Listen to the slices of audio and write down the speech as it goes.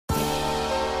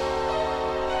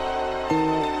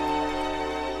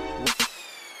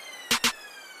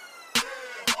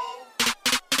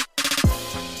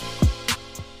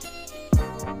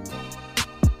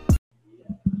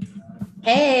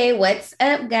Hey, what's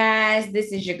up, guys?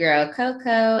 This is your girl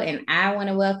Coco, and I want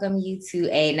to welcome you to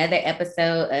another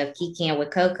episode of Kikiing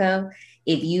with Coco.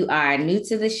 If you are new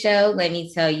to the show, let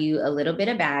me tell you a little bit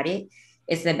about it.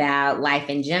 It's about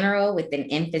life in general with an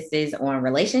emphasis on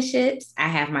relationships. I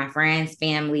have my friends,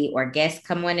 family, or guests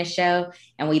come on the show,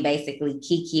 and we basically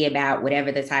kiki about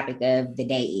whatever the topic of the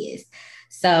day is.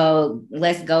 So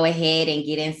let's go ahead and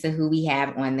get into who we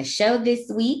have on the show this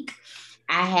week.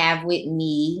 I have with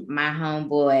me my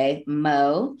homeboy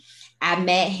Mo. I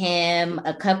met him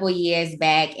a couple years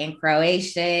back in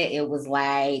Croatia. It was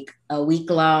like a week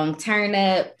long turn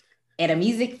up at a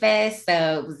music fest.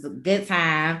 So it was a good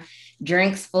time.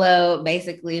 Drinks flowed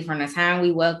basically from the time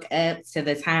we woke up to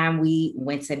the time we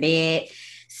went to bed.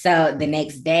 So the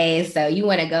next day. So you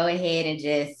want to go ahead and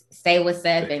just say what's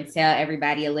up and tell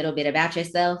everybody a little bit about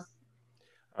yourself?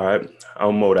 All right,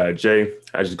 I'm Mo.J.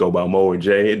 I just go by Mo or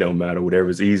J. It don't matter,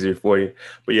 whatever's easier for you.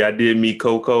 But yeah, I did meet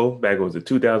Coco back, it was in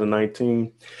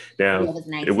 2019. Yeah, Now, it was it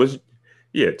 19. was,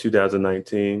 yeah,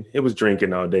 2019. It was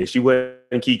drinking all day. She wasn't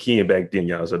kikiing back then,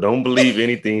 y'all. So don't believe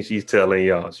anything she's telling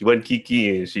y'all. She wasn't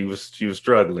kikiing. She was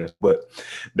struggling. But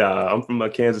nah, I'm from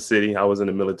Kansas City. I was in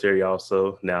the military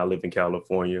also. Now I live in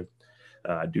California.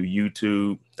 I do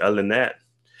YouTube. Other than that,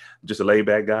 just a laid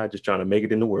back guy, just trying to make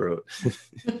it in the world.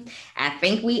 I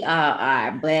think we all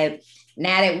are. But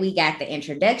now that we got the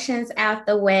introductions out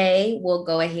the way, we'll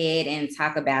go ahead and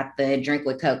talk about the Drink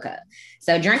with Coco.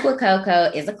 So, Drink with Coco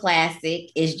is a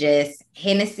classic, it's just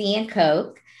Hennessy and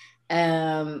Coke.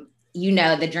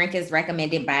 The drink is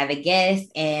recommended by the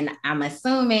guest, and I'm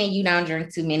assuming you don't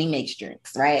drink too many mixed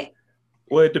drinks, right?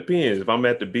 Well, it depends. If I'm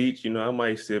at the beach, I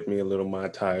might sip me a little Mai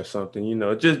Tai or something,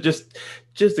 just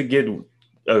to get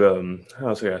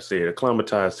how should I say it,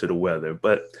 acclimatized to the weather.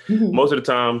 But most of the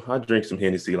time I drink some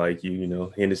Hennessy like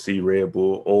Hennessy, Red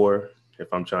Bull, or if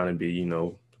I'm trying to be,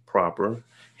 proper,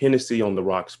 Hennessy on the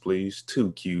rocks, please.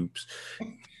 2 cubes.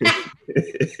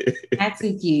 Not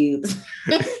too cute.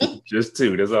 Just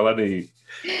two. That's all I need.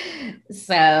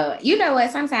 So, you know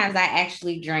what? Sometimes I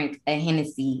actually drink a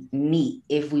Hennessy neat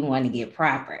if we want to get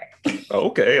proper.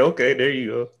 Okay, okay, there you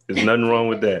go. There's nothing wrong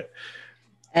with that.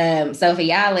 So for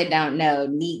y'all that don't know,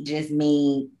 neat just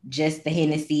mean just the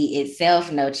Hennessy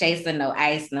itself, no chaser, no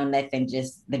ice, no nothing,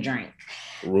 just the drink.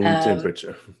 Room Um,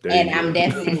 temperature. There and you I'm go.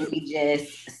 definitely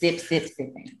just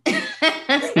sipping.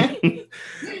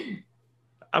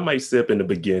 I might sip in the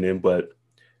beginning, but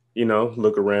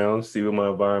look around, see what my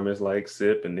environment's like,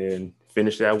 sip, and then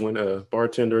finish that one.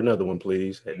 Bartender, another one,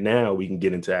 please. And now we can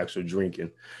get into actual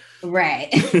drinking. Right.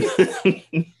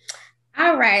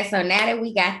 All right. So now that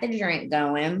we got the drink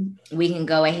going, we can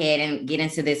go ahead and get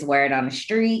into this word on the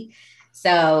street.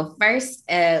 So first,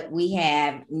 we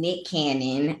have Nick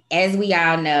Cannon. As we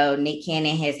all know, Nick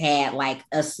Cannon has had like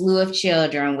a slew of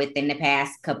children within the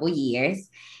past couple years,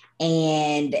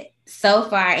 and so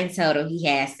far in total, he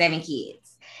has 7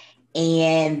 kids,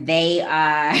 and they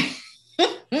are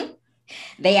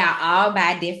they are all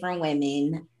by different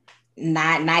women,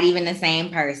 not even the same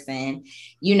person.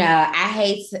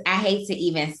 I hate to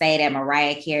even say that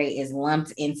Mariah Carey is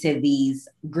lumped into these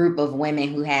group of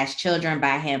women who has children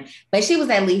by him, but she was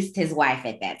at least his wife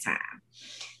at that time.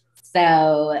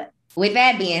 So with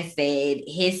that being said,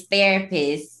 his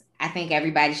therapist, I think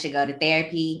everybody should go to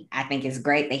therapy. I think it's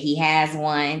great that he has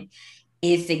one,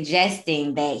 is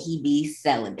suggesting that he be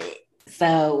celibate.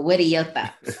 So what are your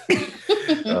thoughts?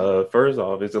 First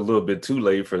off, it's a little bit too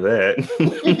late for that.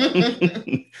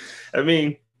 I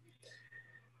mean,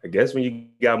 I guess when you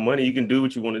got money, you can do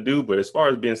what you want to do. But as far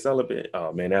as being celibate,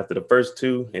 oh man, after the first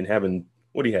two and having,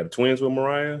 what do you have, twins with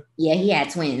Mariah? Yeah, he had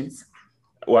twins.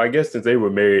 Well, I guess since they were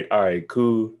married, all right,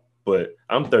 cool. But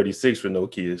I'm 36 with no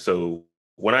kids. So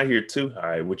when I hear two, all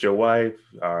right, with your wife,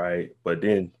 all right. But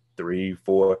then three,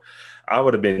 four, I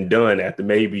would have been done after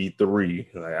maybe three.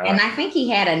 Like, And I think he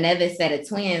had another set of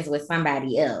twins with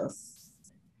somebody else.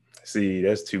 see,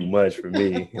 that's too much for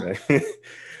me.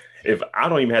 If I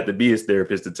don't even have to be his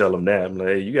therapist to tell him that, I'm like,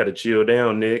 hey, you got to chill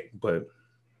down, Nick. But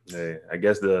hey, I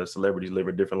guess the celebrities live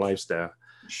a different lifestyle.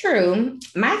 True.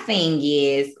 My thing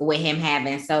is with him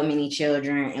having so many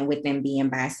children and with them being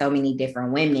by so many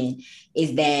different women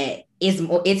is that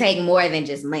it take more than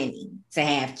just money to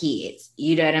have kids.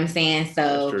 You know what I'm saying? That's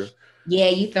So true. yeah,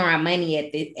 you throwing money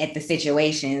at the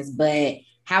situations, but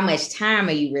how much time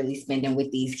are you really spending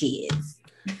with these kids?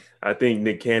 I think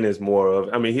Nick Cannon's more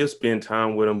of, I mean, he'll spend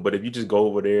time with them, but if you just go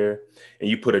over there and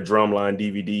you put a drumline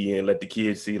DVD in, let the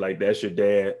kids see like that's your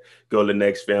dad, go to the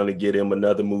next family, get him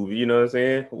another movie, you know what I'm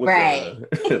saying? What's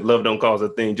Right. Love Don't Cost a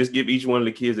Thing. Just give each one of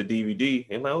the kids a DVD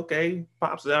and like, okay,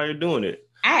 Pops is out here doing it.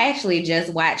 I actually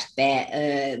just watched that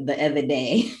the other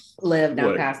day. Love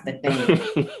Don't What? Cost a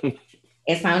Thing.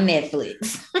 It's on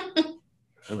Netflix. I'm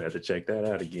gonna have to check that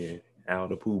out again. Al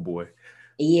the Pooh Boy.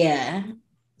 Yeah.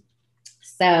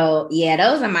 So yeah,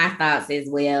 those are my thoughts as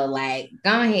well. Like,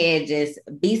 go ahead, just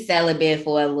be celibate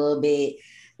for a little bit.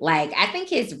 Like, I think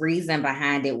his reason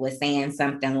behind it was saying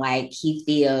something like he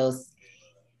feels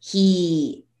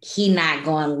he not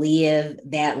going to live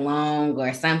that long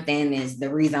or something is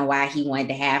the reason why he wanted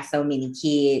to have so many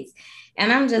kids.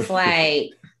 And I'm just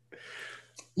like,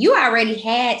 you already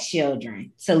had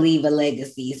children to leave a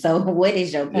legacy. So what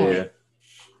is your point? Yeah.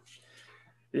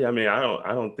 Yeah, I mean,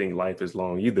 I don't think life is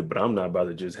long either, but I'm not about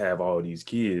to just have all these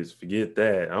kids. Forget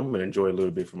that. I'm gonna enjoy a little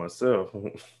bit for myself.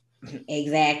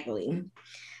 Exactly.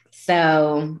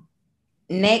 So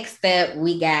next up,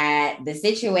 we got the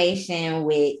situation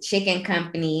with chicken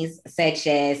companies such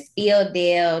as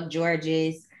Fieldale,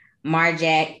 George's,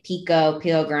 Marjack, Pico,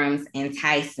 Pilgrims, and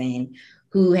Tyson,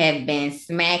 who have been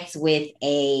smacked with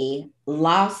a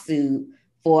lawsuit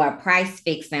for price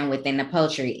fixing within the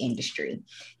poultry industry.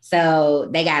 So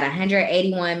they got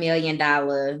 $181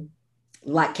 million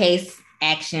like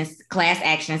class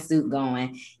action suit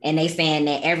going, and they saying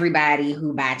that everybody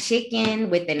who buy chicken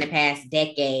within the past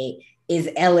decade is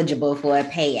eligible for a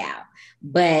payout,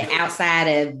 but outside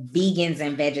of vegans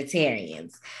and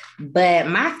vegetarians. But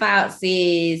my thoughts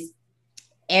is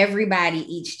everybody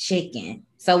eats chicken.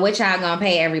 So what y'all gonna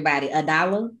pay everybody?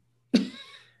 $1?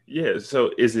 Yeah,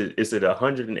 so is it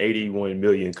 181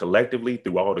 million collectively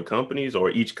through all the companies, or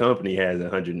each company has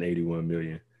 181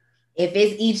 million? If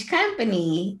it's each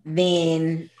company,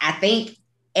 then I think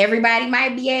everybody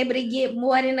might be able to get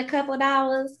more than a couple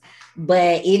dollars,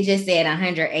 but it just said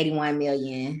 $181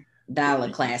 million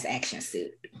class action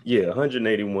suit. Yeah,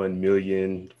 181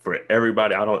 million for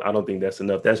everybody. I don't think that's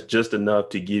enough. That's just enough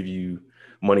to give you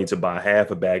money to buy half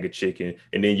a bag of chicken,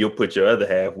 and then you'll put your other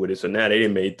half with it. So now they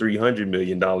made $300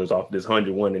 million off this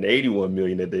 181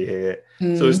 million that they had.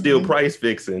 So it's still Mm-hmm. price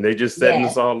fixing. They just setting Yeah.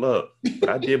 us all up. But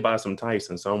I did buy some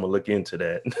Tyson, so I'm gonna look into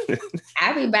that.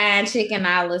 I be buying chicken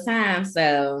all the time.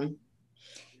 So,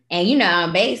 and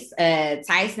on base,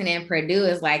 Tyson and Purdue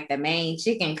is like the main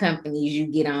chicken companies you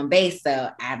get on base. So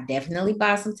I've definitely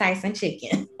bought some Tyson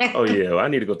chicken. Oh yeah, well, I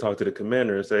need to go talk to the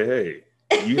commander and say, hey,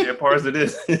 you had parts of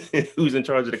this? Who's in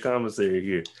charge of the commissary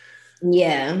here?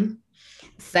 Yeah.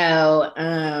 So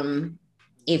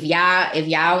if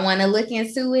y'all want to look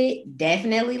into it,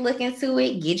 definitely look into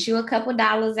it. Get you a couple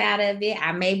dollars out of it.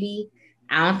 I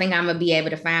don't think I'm gonna be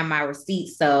able to find my receipt.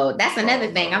 So that's another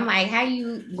Oh thing. I'm no. like, how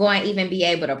you going to even be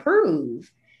able to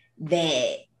prove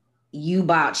that you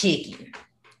bought chicken?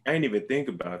 I didn't even think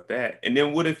about that. And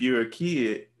then what if you're a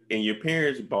kid and your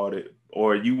parents bought it,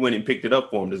 or you went and picked it up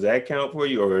for them? Does that count for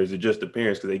you, or is it just the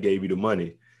parents because they gave you the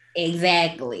money?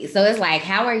 Exactly. So it's like,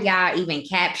 how are y'all even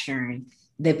capturing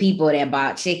the people that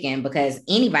bought chicken? Because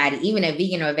anybody, even a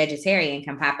vegan or a vegetarian,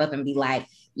 can pop up and be like,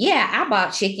 yeah, I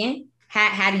bought chicken.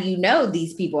 How do you know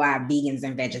these people are vegans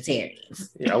and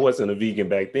vegetarians? Yeah, I wasn't a vegan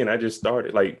back then. I just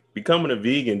started like becoming a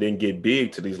vegan didn't get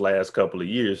big to these last couple of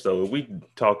years. So if we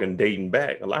talking dating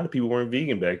back, a lot of people weren't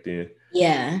vegan back then.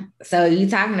 Yeah. So you're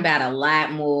talking about a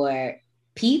lot more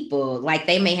people. Like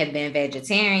they may have been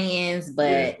vegetarians, Yeah,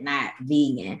 but not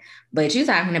vegan. But you're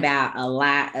talking about a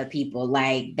lot of people.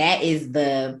 Like that is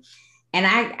and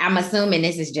I'm assuming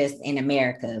this is just in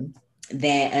America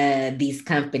that these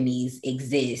companies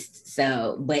exist.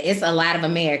 So, but it's a lot of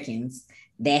Americans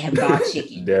that have bought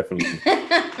chicken. definitely.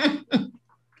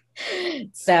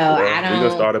 So I Well, we're gonna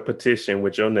don't start a petition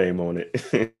with your name on I it.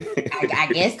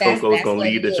 guess that's Coco's that's gonna what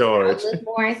it lead the is. charge. I'll look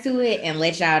more into it and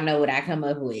let y'all know what I come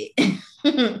up with.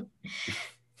 So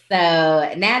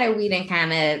now that we done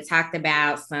kind of talked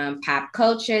about some pop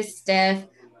culture stuff,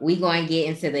 we going to get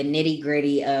into the nitty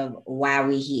gritty of why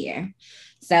we here.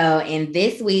 So in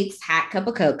this week's hot cup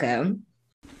of cocoa,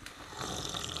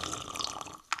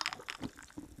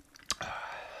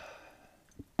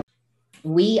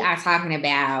 we are talking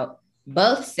about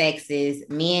both sexes,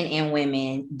 men and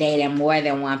women, dating more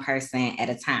than one person at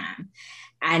a time.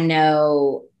 I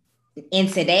know in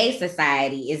today's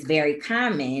society, it's very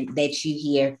common that you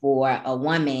hear for a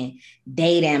woman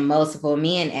dating multiple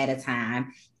men at a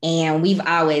time. And we've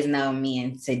always known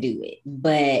men to do it.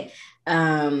 But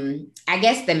I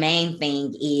guess the main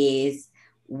thing is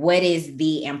what is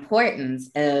the importance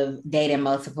of dating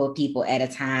multiple people at a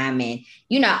time and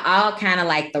all kind of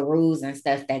like the rules and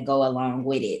stuff that go along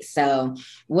with it. So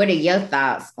what are your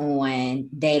thoughts on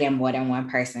dating more than one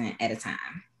person at a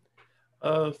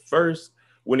time? First,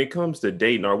 when it comes to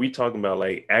dating, are we talking about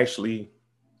like actually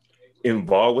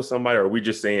involved with somebody, or are we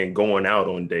just saying going out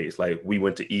on dates? Like we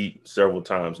went to eat several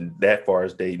times, that far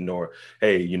as dating, or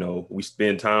hey, we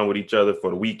spend time with each other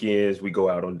for the weekends, we go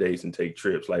out on dates and take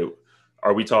trips. Like,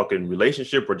 are we talking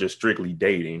relationship or just strictly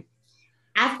dating?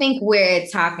 I think we're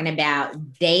talking about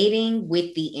dating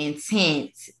with the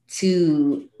intent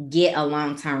to get a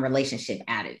long-term relationship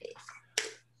out of it.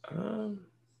 Um,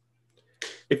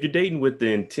 if you're dating with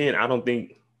the intent, I don't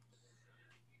think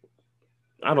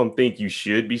you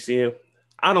should be seeing.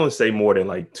 I don't say more than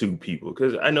like two people,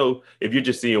 because I know if you're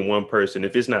just seeing one person,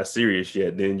 if it's not serious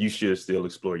yet, then you should still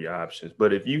explore your options.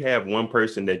 But if you have one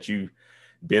person that you've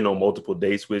been on multiple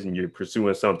dates with and you're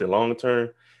pursuing something long term,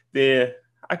 then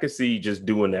I could see just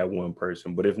doing that one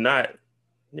person. But if not,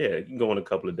 yeah, you can go on a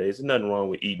couple of days. There's nothing wrong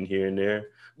with eating here and there.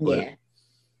 But Yeah.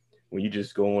 when you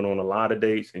just going on a lot of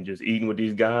dates and just eating with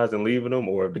these guys and leaving them,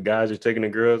 or if the guys are taking the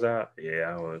girls out,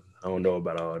 yeah, I don't know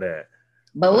about all that.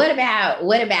 But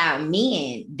what about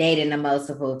men dating the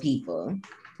multiple people?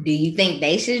 Do you think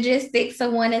they should just stick to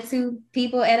one or two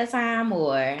people at a time,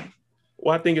 or?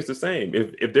 Well, I think it's the same.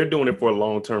 If they're doing it for a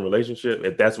long-term relationship,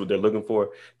 if that's what they're looking for,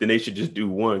 then they should just do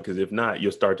one. Because if not,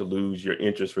 you'll start to lose your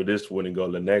interest for this one and go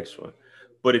to the next one.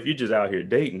 But if you're just out here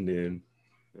dating, then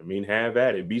I mean, have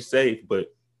at it. Be safe,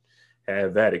 but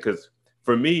have at it. Because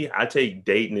for me, I take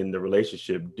dating in the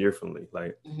relationship differently.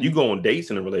 Like you go on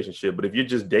dates in a relationship, but if you're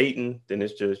just dating, then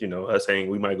it's just us saying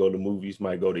we might go to movies,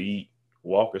 might go to eat,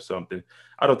 walk or something.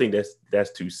 I don't think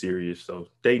that's too serious. So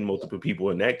dating multiple people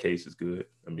in that case is good.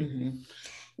 I mean,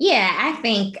 Yeah, I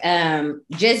think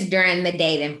just during the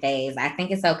dating phase, I think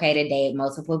it's okay to date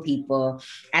multiple people.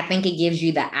 I think it gives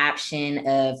you the option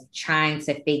of trying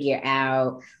to figure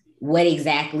out what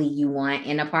exactly you want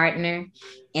in a partner.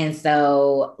 And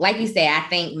so, like you said, I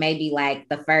think maybe like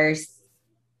the first,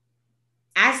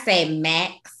 I say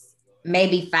max,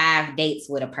 maybe 5 dates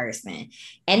with a person.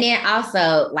 And then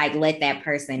also like let that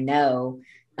person know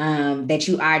that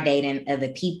you are dating other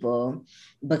people,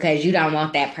 because you don't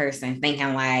want that person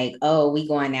thinking like, oh, we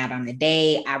going out on a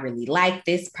date. I really like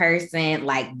this person.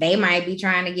 Like they might be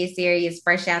trying to get serious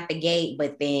fresh out the gate,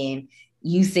 but then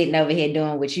you sitting over here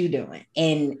doing what you doing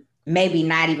and maybe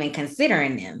not even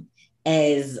considering them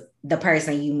as the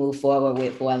person you move forward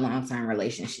with for a long-term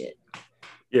relationship.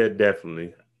 yeah,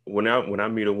 definitely. When I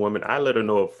meet a woman, I let her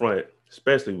know up front,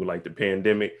 especially with like the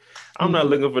pandemic, I'm not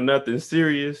looking for nothing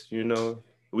serious.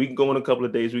 We can go on a couple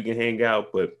of days, we can hang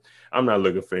out, but I'm not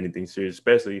looking for anything serious.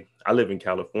 Especially, I live in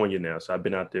California now, so I've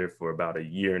been out there for about a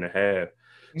year and a half.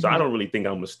 So I don't really think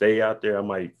I'm gonna stay out there. I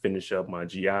might finish up my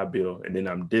GI Bill and then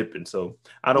I'm dipping. So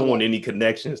I don't want any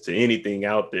connections to anything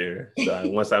out there. So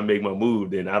once I make my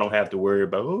move, then I don't have to worry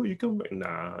about, oh, you come back.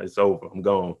 Nah, it's over. I'm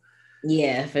gone.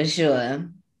 Yeah, for sure.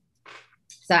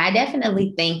 So I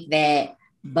definitely think that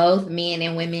both men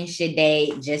and women should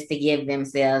date just to give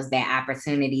themselves that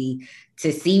opportunity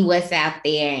to see what's out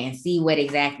there and see what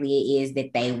exactly it is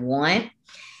that they want.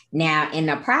 Now, in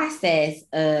the process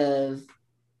of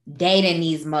dating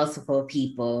these multiple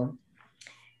people,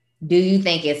 do you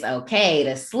think it's okay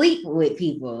to sleep with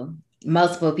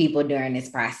multiple people during this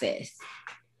process?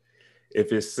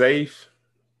 If it's safe,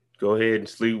 go ahead and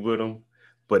sleep with them.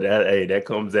 But that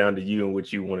comes down to you and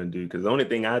what you want to do. Because the only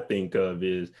thing I think of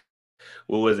is,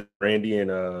 what was it, Randy and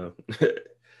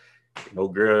no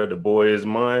girl, the boy is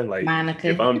mine. Like if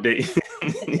Monica. I'm dating,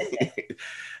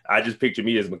 I just picture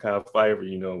me as Mekhi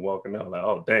Phifer, walking out like,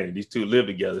 oh dang, these two live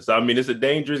together. So I mean, it's a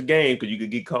dangerous game because you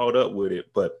could get caught up with it.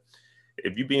 But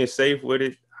if you're being safe with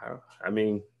it, I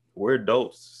mean, we're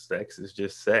adults. Sex is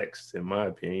just sex, in my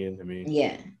opinion. I mean,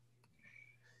 Yeah.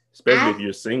 especially if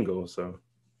you're single. So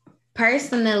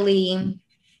personally,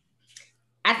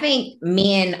 I think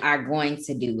men are going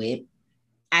to do it.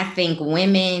 I think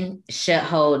women should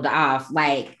hold off.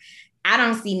 Like, I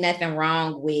don't see nothing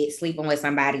wrong with sleeping with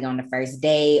somebody on the first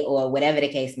day or whatever the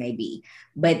case may be.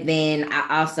 But then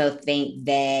I also think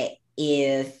that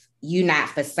if you're not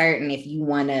for certain if you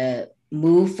want to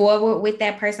move forward with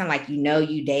that person, like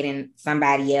you dating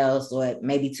somebody else or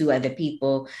maybe two other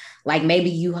people, like maybe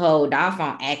you hold off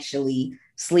on actually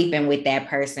sleeping with that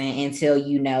person until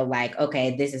like,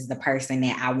 okay, this is the person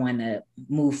that I want to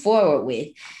move forward with.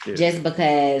 Yeah. Just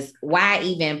because why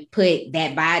even put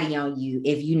that body on you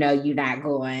if you're not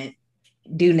going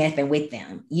do nothing with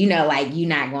them, like you're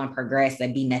not going to progress or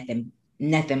be nothing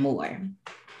more.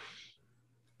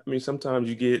 I mean, sometimes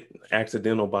you get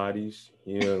accidental bodies,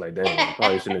 like that. I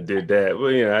probably shouldn't have did that.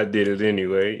 But, I did it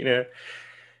anyway.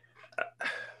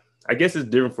 I guess it's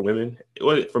different for women.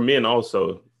 Well, for men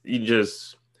also, you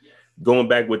just going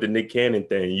back with the Nick Cannon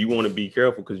thing, you want to be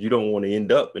careful because you don't want to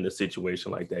end up in a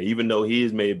situation like that. Even though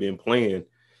his may have been playing,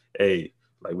 hey,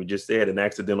 like we just said, an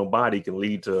accidental body can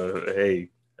lead to a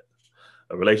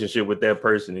relationship with that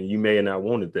person, and you may have not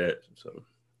wanted that. So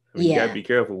I mean, you gotta be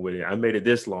careful with it. I made it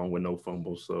this long with no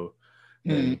fumbles, so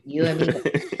you and me.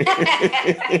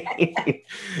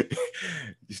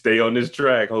 You stay on this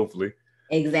track, hopefully.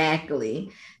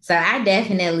 Exactly. So I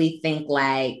definitely think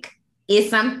like it's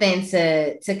something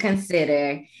to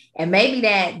consider, and maybe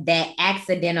that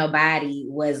accidental body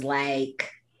was like,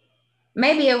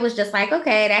 maybe it was just like,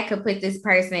 okay, that could put this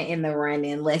person in the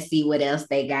running. Let's see what else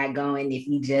they got going if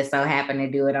you just so happen to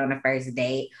do it on the first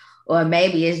date. Or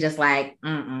maybe it's just like,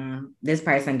 this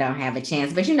person don't have a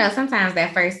chance. But sometimes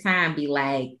that first time be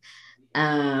like,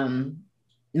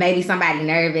 maybe somebody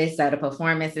nervous, so the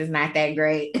performance is not that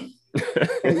great.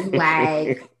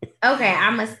 Like, okay,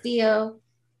 I'ma still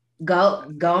go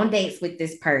on dates with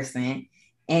this person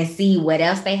and see what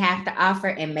else they have to offer,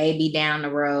 and maybe down the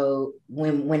road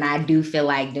when I do feel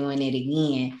like doing it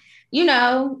again,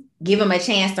 give them a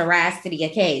chance to rise to the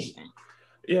occasion.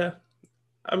 Yeah,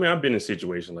 I mean, I've been in a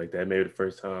situation like that. Maybe the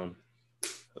first time,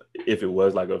 if it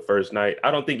was like a first night,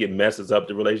 I don't think it messes up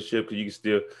the relationship, because you can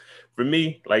still, for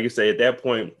me, like you say, at that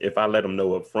point, if I let them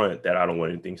know up front that I don't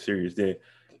want anything serious, then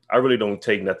I really don't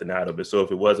take nothing out of it. So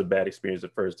if it was a bad experience the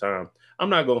first time, I'm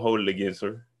not going to hold it against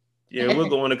her. Yeah, we'll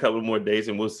go on a couple more days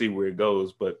and we'll see where it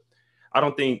goes. But I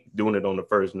don't think doing it on the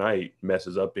first night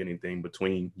messes up anything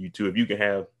between you two. If you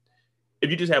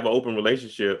just have an open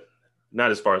relationship,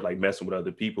 not as far as like messing with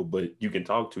other people, but you can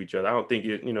talk to each other. I don't think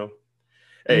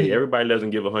hey, everybody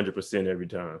doesn't give 100% every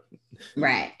time.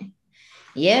 Right.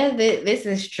 Yeah, this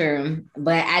is true.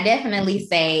 But I definitely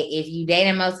say if you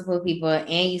dating multiple people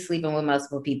and you sleeping with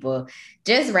multiple people,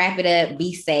 just wrap it up,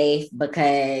 be safe,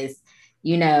 because,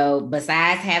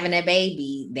 besides having a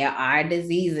baby, there are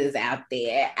diseases out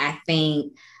there. I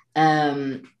think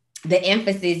the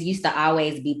emphasis used to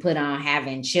always be put on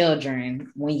having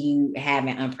children when you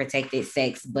having unprotected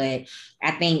sex. But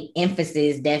I think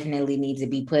emphasis definitely needs to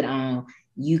be put on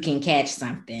you can catch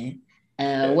something.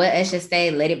 What I should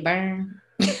say, let it burn.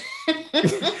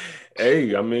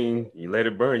 Hey, I mean, you let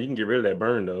it burn. You can get rid of that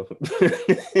burn though.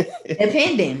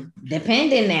 Depending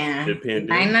now. You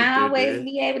might not always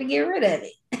be able to get rid of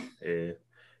it.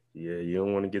 Yeah, you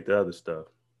don't want to get the other stuff.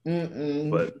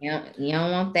 But you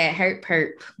don't want that hurt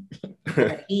perp.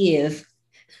 What is?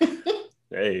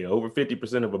 Hey, over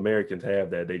 50% of Americans have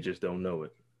that. They just don't know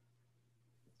it.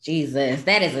 Jesus,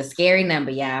 that is a scary number,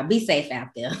 y'all. Be safe out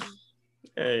there.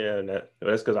 Yeah,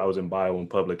 that's because I was in bio and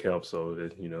public health, so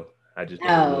I just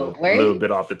know a little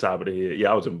bit off the top of the head.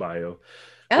 Yeah, I was in bio.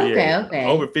 Okay.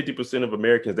 Over 50% of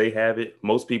Americans, they have it.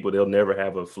 Most people, they'll never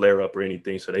have a flare up or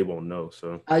anything, so they won't know.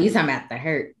 So. Oh, you talking about the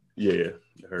hurt? Yeah,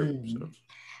 the hurt. So.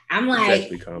 I'm like,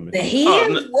 it's common. The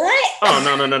hips? What?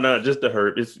 Oh, no, just the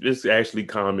hurt. It's actually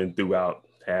common throughout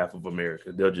half of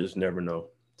America. They'll just never know.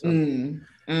 So.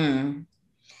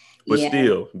 But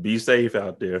still, be safe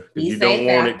out there, because you don't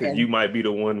want it, because you might be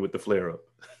the one with the flare up.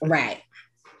 Right.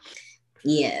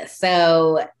 Yeah.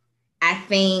 So I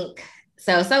think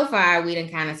so far we done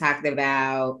kind of talked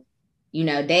about,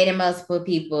 dating multiple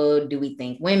people. Do we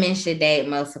think women should date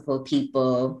multiple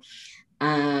people?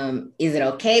 Is it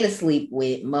okay to sleep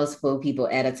with multiple people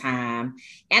at a time?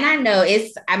 And I know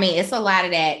it's a lot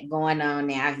of that going on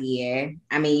now here.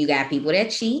 I mean, you got people that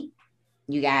cheat.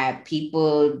 You got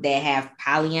people that have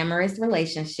polyamorous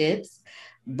relationships,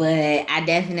 but I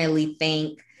definitely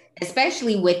think,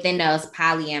 especially within those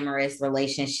polyamorous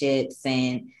relationships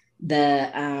and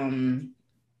the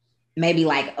maybe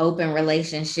like open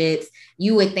relationships,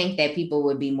 you would think that people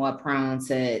would be more prone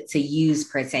to use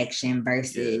protection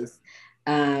versus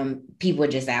people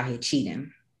just out here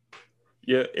cheating.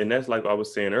 Yeah, and that's like I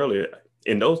was saying earlier.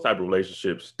 In those type of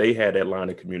relationships, they had that line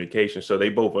of communication, so they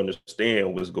both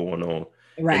understand what's going on.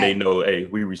 Right. And they know, hey,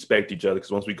 we respect each other,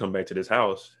 because once we come back to this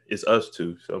house, it's us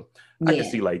two. So I can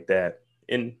see like that.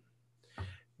 And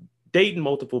dating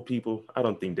multiple people, I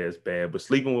don't think that's bad. But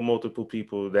sleeping with multiple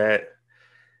people, that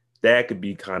could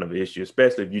be kind of an issue,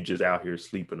 especially if you're just out here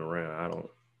sleeping around.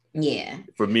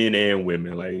 For men and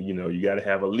women, like, you got to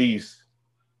have at least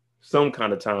some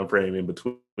kind of time frame in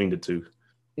between the two.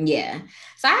 Yeah.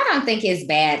 So I don't think it's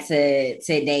bad to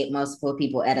date multiple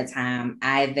people at a time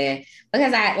either,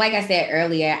 because like I said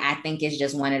earlier, I think it's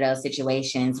just one of those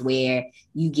situations where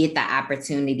you get the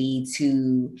opportunity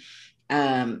to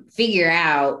figure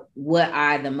out what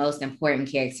are the most important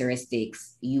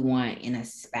characteristics you want in a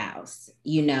spouse.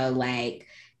 Like,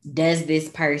 does this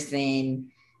person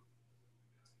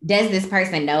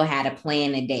know how to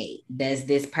plan a date? Does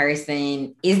this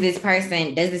person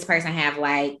have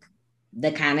like the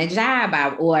kind of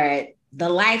job or the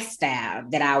lifestyle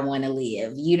that I want to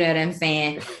live. You know what I'm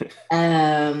saying?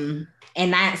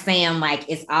 And not saying like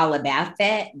it's all about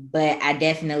that, but I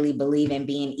definitely believe in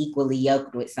being equally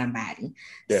yoked with somebody.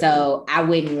 Definitely. So I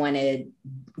wouldn't want to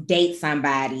date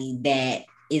somebody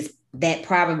that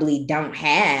probably don't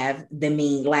have the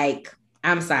mean, like,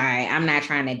 I'm sorry, I'm not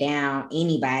trying to down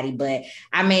anybody, but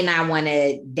I may not want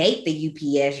to date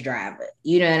the UPS driver.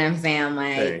 You know what I'm saying?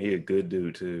 Like, man, he a good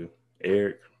dude too.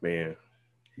 Eric, man.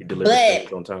 He delivers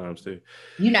things on time too.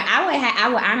 You know, I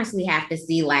would honestly have to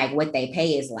see like what they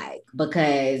pay is like,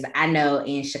 because I know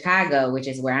in Chicago, which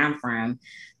is where I'm from,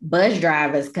 bus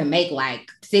drivers can make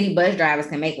like city bus drivers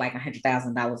can make like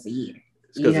 $100,000 a year.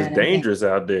 It's because it's dangerous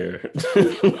out there.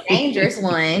 Dangerous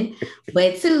one,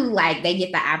 but two, like they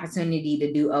get the opportunity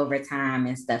to do overtime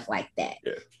and stuff like that.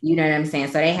 Yeah. You know what I'm saying?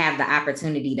 So they have the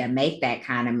opportunity to make that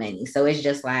kind of money. So it's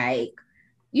just like,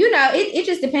 you know, it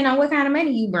just depends on what kind of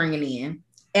money you bringing in.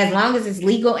 As long as it's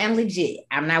legal and legit.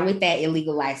 I'm not with that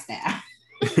illegal lifestyle.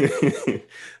 The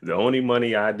only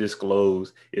money I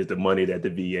disclose is the money that the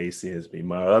VA sends me.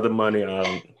 My other money,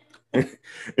 I don't.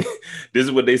 This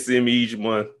is what they send me each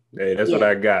month. Hey, that's what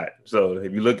I got. So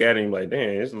if you look at it, you're like,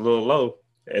 damn, it's a little low.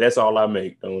 Hey, that's all I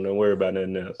make. Don't worry about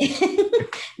nothing else.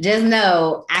 Just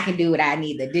know I can do what I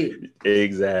need to do.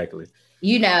 Exactly.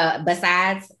 You know,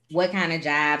 besides what kind of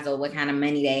jobs or what kind of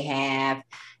money they have,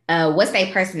 what's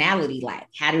their personality like?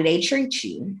 How do they treat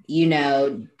you? You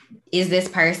know, is this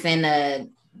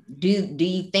person do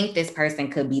you think this person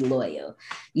could be loyal?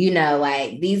 You know,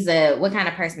 like these what kind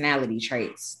of personality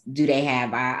traits do they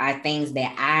have? Are things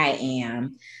that I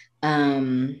am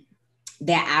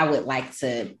that I would like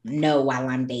to know while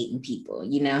I'm dating people,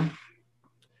 you know?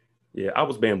 Yeah, I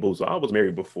was bamboozled. I was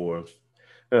married before.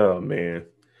 Oh man.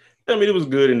 I mean, it was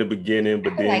good in the beginning,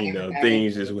 but then like, you know,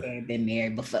 things just been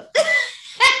married before.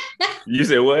 You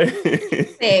said what?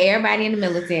 Everybody in the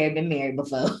military been married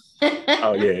before.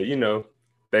 Oh yeah, you know,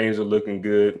 things are looking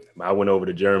good. I went over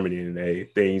to Germany and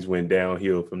things went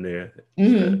downhill from there.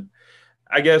 Mm-hmm.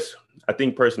 I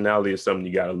think personality is something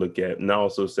you got to look at, and I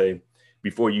also say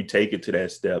before you take it to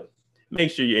that step, make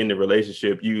sure you're in the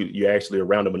relationship. You actually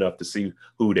around them enough to see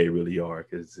who they really are,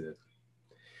 because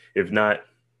if not,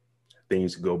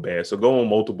 things go bad. So go on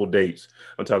multiple dates.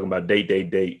 I'm talking about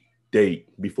date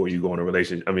before you go on a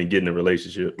relationship. I mean, get in a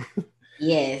relationship.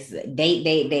 Yes,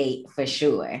 date for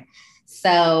sure.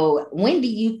 So when do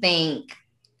you think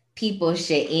people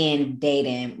should end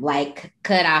dating, like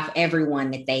cut off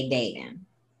everyone that they dating?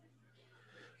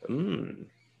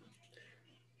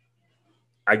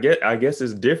 I guess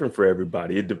it's different for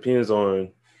everybody. It depends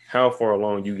on how far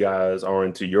along you guys are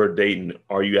into your dating.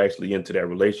 Are you actually into that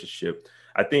relationship?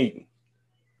 I think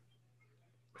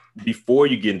before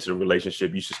you get into the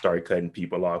relationship, you should start cutting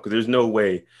people off, because there's no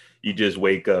way you just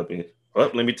wake up and,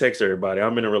 let me text everybody,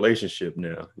 I'm in a relationship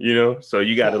now, you know? So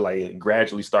you got to like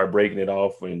gradually start breaking it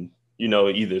off and, you know,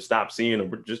 either stop seeing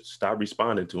them or just stop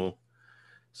responding to them.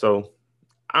 So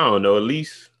I don't know, at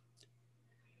least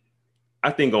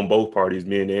I think on both parties,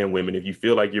 men and women, if you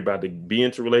feel like you're about to be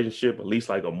into a relationship, at least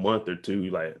like a month or two,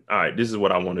 like, all right, this is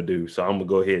what I want to do. So I'm gonna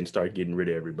go ahead and start getting rid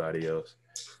of everybody else.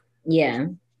 Yeah.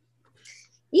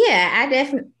 Yeah, I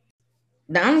definitely,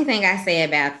 the only thing I say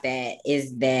about that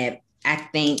is that I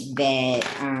think that,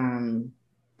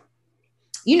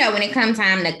 you know, when it comes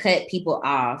time to cut people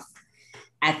off,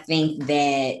 I think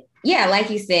that, yeah, like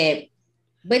you said,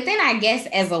 but then I guess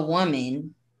as a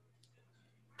woman,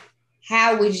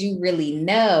 how would you really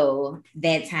know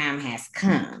that time has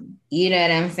come? You know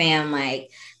what I'm saying?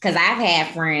 Like, because I've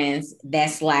had friends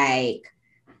that's like,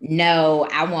 no,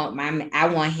 I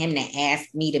want him to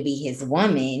ask me to be his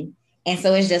woman. And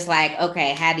so it's just like,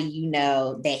 okay, how do you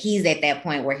know that he's at that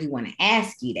point where he want to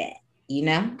ask you that, you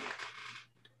know?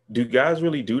 Do guys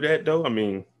really do that though? I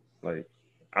mean, like,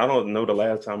 I don't know the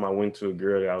last time I went to a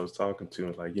girl that I was talking to and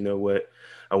was like, you know what?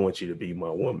 I want you to be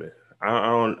my woman.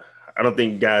 I don't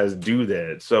think guys do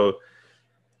that. So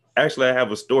actually I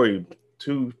have a story.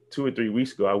 2 or 3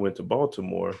 weeks ago, I went to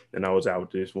Baltimore and I was out with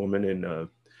this woman, and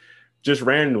just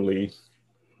randomly,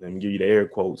 let me give you the air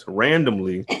quotes,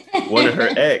 randomly, one of her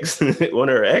exes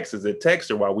had texted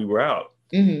her while we were out.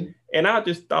 Mm-hmm. And I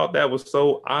just thought that was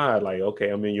so odd. Like, okay,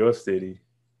 I'm in your city.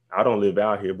 I don't live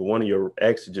out here, but one of your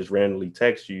exes just randomly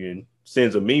texts you and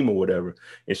sends a meme or whatever.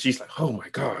 And she's like, oh my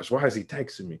gosh, why is he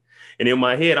texting me? And in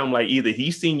my head, I'm like, either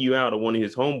he's seen you out or one of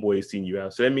his homeboys seen you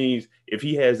out. So that means if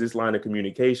he has this line of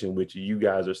communication with you, you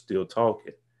guys are still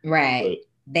talking. Right.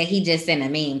 But that he just sent a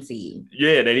meme to you.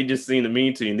 Yeah, that he just seen the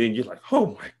meme to you. And then you're like,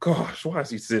 oh my gosh, why is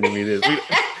he sending me this?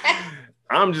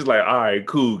 I'm just like, all right,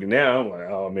 cool. Now I'm like,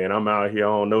 oh man, I'm out here. I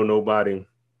don't know nobody.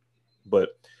 But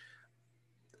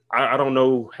I don't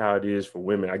know how it is for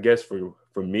women. I guess for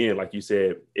men, like you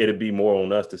said, it'd be more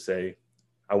on us to say,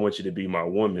 I want you to be my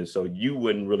woman. So you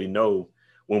wouldn't really know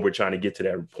when we're trying to get to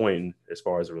that point as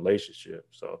far as a relationship.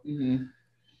 So Mm-hmm.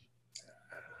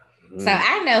 So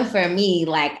I know for me,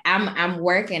 like I'm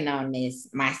working on this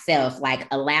myself, like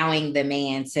allowing the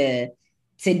man to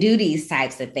do these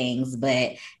types of things.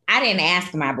 But I didn't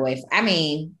ask my boyfriend. I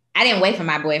mean, I didn't wait for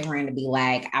my boyfriend to be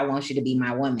like, I want you to be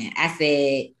my woman. I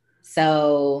said,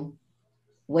 so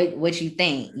what you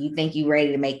think? You think you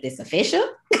ready to make this official?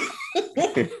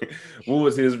 what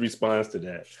was his response to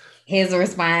that? His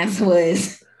response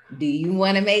was, do you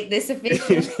want to make this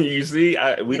official? You see,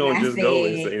 we don't just go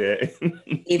and say that.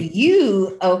 If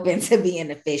you open to being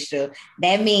official,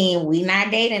 that means we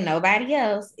not dating nobody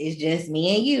else. It's just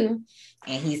me and you.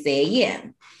 And he said, yeah.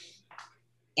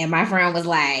 And my friend was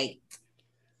like,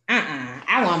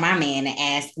 I want my man to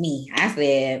ask me. I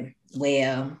said,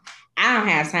 well, I don't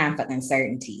have time for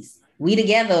uncertainties. We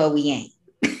together or we ain't.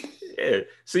 Yeah.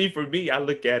 See, for me, I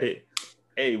look at it,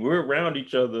 hey, we're around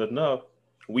each other enough.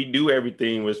 We do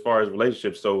everything as far as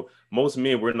relationships. So most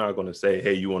men, we're not going to say,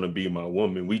 hey, you want to be my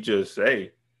woman. We just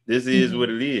say, this is what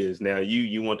it is. Now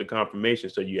you want the confirmation.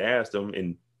 So you ask them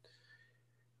and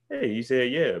hey, you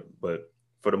said, yeah. But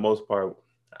for the most part,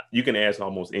 you can ask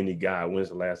almost any guy, when's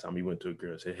the last time you went to a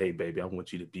girl and said, hey, baby, I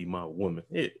want you to be my woman.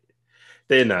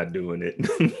 They're not doing it.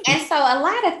 And so a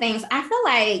lot of things, I feel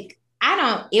like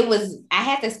I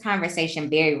had this conversation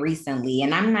very recently,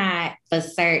 and I'm not for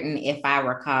certain if I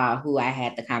recall who I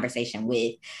had the conversation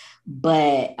with,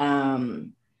 but a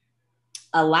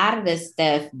lot of the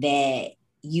stuff that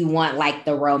you want, like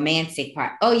the romantic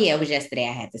part. Oh, yeah, it was yesterday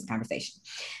I had this conversation.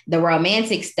 The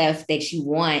romantic stuff that you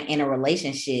want in a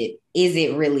relationship, is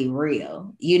it really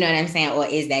real? You know what I'm saying? Or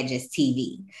is that just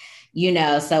TV? You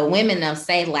know, so women they'll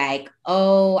say, like,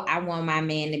 oh, I want my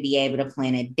man to be able to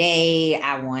plan a day.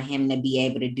 I want him to be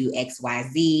able to do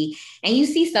XYZ. And you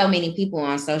see so many people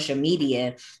on social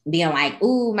media being like,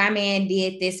 ooh, my man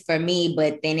did this for me.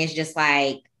 But then it's just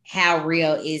like, how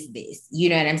real is this? You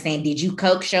know what I'm saying? Did you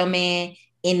coax your man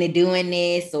into doing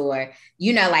this? Or,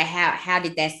 you know, like how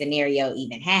did that scenario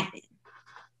even happen?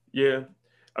 Yeah.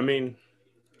 I mean,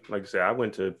 like I said, I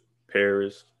went to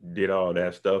Paris, did all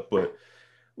that stuff, but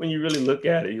when you really look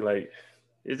at it, you're like,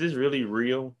 is this really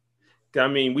real? I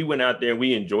mean, we went out there,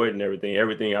 we enjoyed it and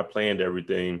everything. I planned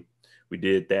everything. We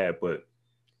did that, but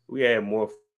we had more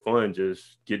fun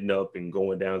just getting up and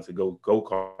going down to go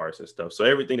karts and stuff. So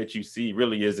everything that you see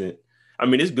really isn't. I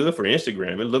mean, it's good for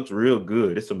Instagram. It looks real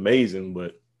good. It's amazing,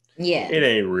 but Yeah, it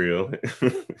ain't real.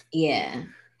 yeah.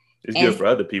 It's good And for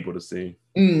other people to see.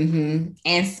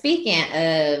 and speaking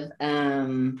of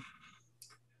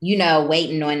you know,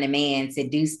 waiting on the man to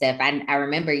do stuff, I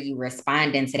remember you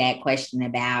responding to that question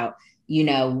about, you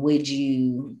know, would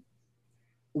you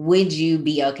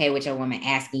be okay with your woman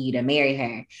asking you to marry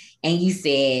her? And you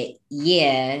said,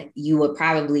 yeah, you would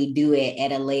probably do it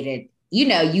at a later, you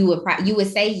know, you would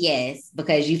say yes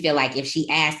because you feel like if she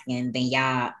asking, then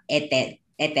y'all at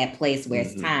that place where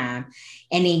it's time,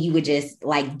 and then you would just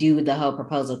like do the whole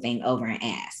proposal thing over and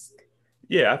ask.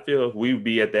 Yeah, I feel we'd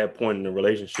be at that point in the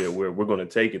relationship where we're going to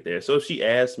take it there. So if she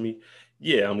asks me,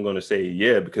 yeah, I'm going to say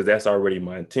yeah, because that's already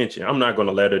my intention. I'm not going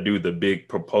to let her do the big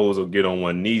proposal, get on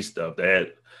one knee stuff.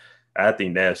 That I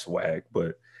think that's swag.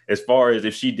 But as far as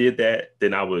if she did that,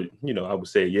 then I would, I would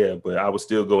say yeah, but I would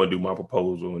still go and do my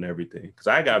proposal and everything. Because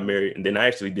I got married and then I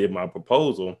actually did my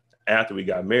proposal after we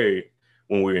got married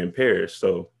when we were in Paris.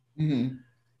 So,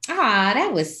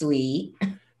 That was sweet.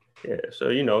 yeah. So,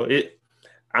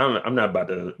 I'm not about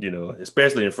to,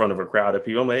 especially in front of a crowd of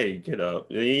people. I'm like, hey, get up.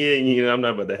 Yeah, I'm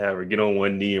not about to have her get on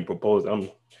one knee and propose.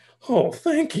 Oh,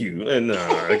 thank you. And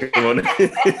come on.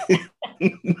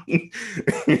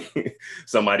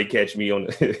 Somebody catch me on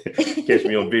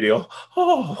video.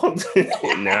 Oh,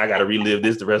 now I got to relive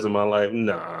this the rest of my life.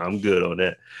 Nah, I'm good on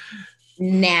that.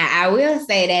 Now, I will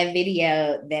say that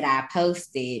video that I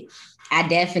posted, I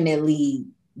definitely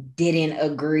didn't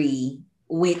agree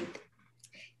with.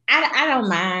 I don't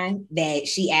mind that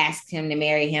she asked him to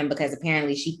marry him because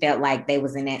apparently she felt like they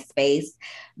was in that space.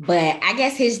 But I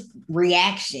guess his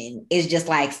reaction is just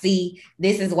like, see,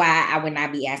 this is why I would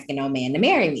not be asking no man to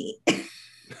marry me.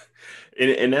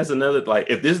 and that's another, like,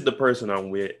 if this is the person I'm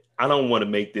with, I don't want to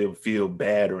make them feel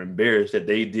bad or embarrassed that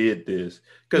they did this,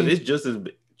 because it's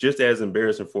just as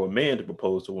embarrassing for a man to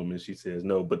propose to a woman. She says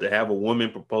no, but to have a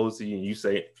woman propose to you and you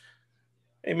say,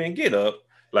 hey man, get up,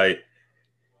 like,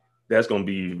 that's going to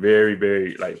be very,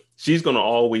 very, like, she's going to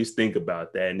always think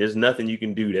about that. And there's nothing you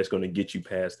can do that's going to get you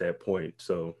past that point.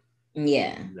 So,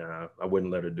 yeah. nah, I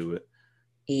wouldn't let her do it.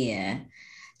 Yeah.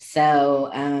 So,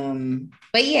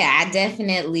 but yeah,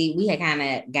 we had kind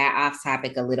of got off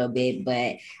topic a little bit,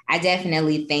 but I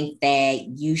definitely think that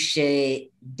you should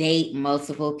date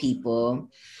multiple people.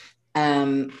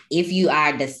 If you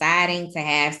are deciding to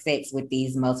have sex with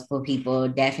these multiple people,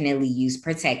 definitely use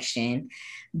protection.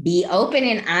 Be open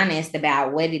and honest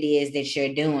about what it is that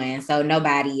you're doing. So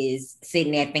nobody is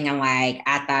sitting there thinking like,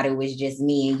 I thought it was just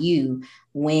me and you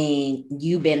when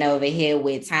you've been over here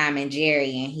with Tom and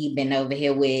Jerry and he been over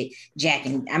here with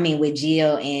with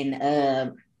Jill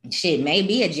and shit,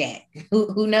 maybe a Jack.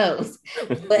 Who knows?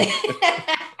 But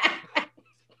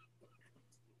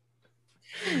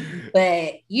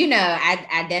but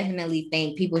I definitely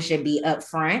think people should be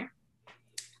upfront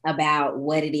about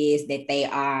what it is that they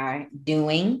are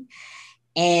doing.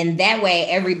 And that way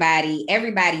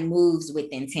everybody moves with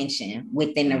intention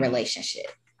within the relationship,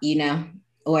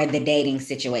 or the dating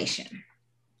situation.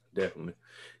 Definitely.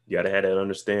 You got to have that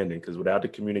understanding, because without the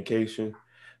communication,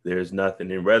 there's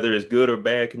nothing. And whether it's good or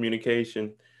bad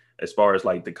communication, as far as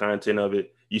like the content of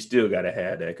it, you still got to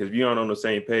have that. Because if you aren't on the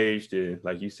same page, then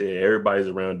like you said, everybody's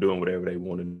around doing whatever they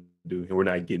want to do, and we're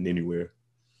not getting anywhere.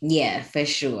 Yeah, for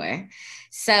sure.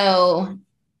 So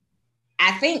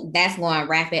I think that's going to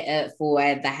wrap it up for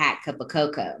the hot cup of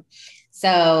cocoa.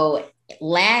 So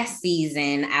last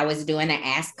season, I was doing an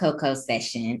Ask Coco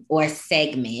session or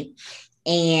segment,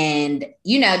 and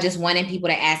just wanting people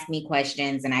to ask me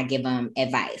questions and I give them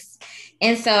advice.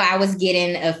 And so I was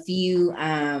getting a few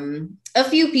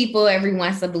people every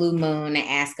once a blue moon to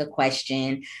ask a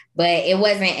question, but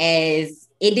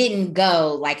it didn't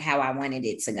go like how I wanted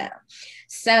it to go.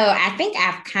 So I think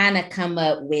I've kind of come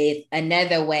up with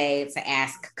another way to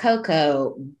ask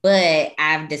Coco, but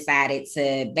I've decided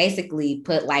to basically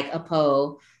put like a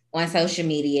poll on social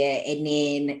media and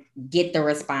then get the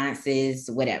responses,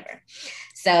 whatever.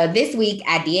 So this week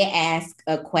I did ask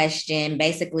a question,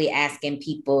 basically asking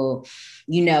people,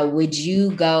 would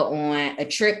you go on a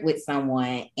trip with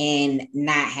someone and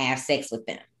not have sex with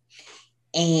them?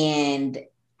 And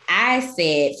I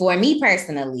said, for me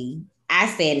personally, I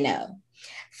said no.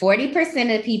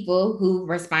 40% of people who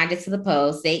responded to the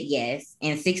poll said yes,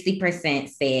 and 60%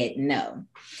 said no.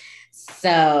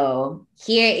 So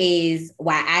here is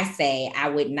why I say I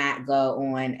would not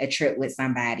go on a trip with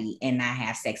somebody and not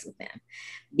have sex with them.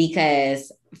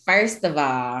 Because first of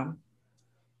all,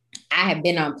 I have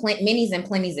been on many and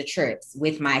plenty of trips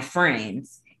with my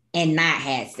friends and not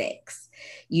had sex.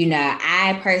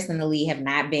 I personally have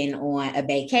not been on a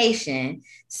vacation.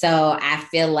 So I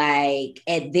feel like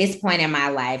at this point in my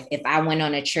life, if I went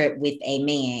on a trip with a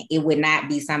man, it would not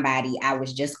be somebody I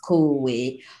was just cool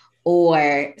with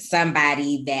or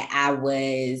somebody that I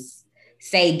was,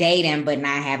 say, dating but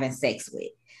not having sex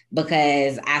with.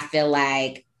 Because I feel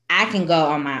like I can go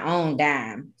on my own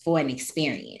dime for an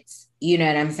experience. You know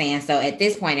what I'm saying? So at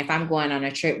this point, if I'm going on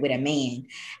a trip with a man,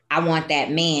 I want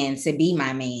that man to be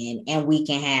my man and we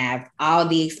can have all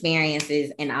the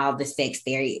experiences and all the sex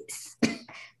there is.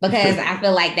 Because I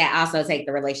feel like that also take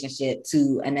the relationship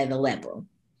to another level.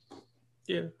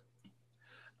 Yeah.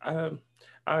 I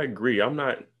agree. I'm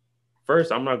not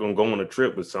going to go on a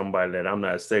trip with somebody that I'm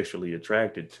not sexually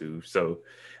attracted to. So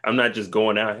I'm not just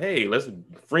going out, hey, let's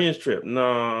friends trip.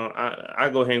 No, I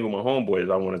go hang with my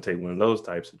homeboys. I want to take one of those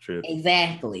types of trips.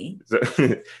 Exactly.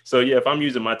 So yeah, if I'm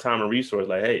using my time and resource,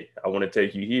 like, hey, I want to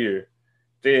take you here,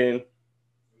 then,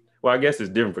 well, I guess it's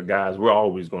different for guys. We're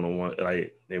always going to want,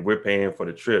 like, if we're paying for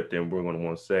the trip, then we're going to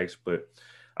want sex. But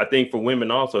I think for women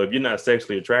also, if you're not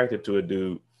sexually attracted to a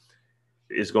dude,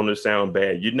 it's going to sound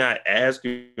bad. You're not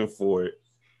asking for it,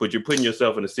 but you're putting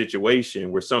yourself in a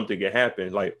situation where something can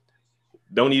happen. Like,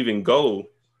 don't even go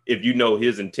if you know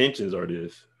his intentions are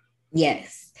this.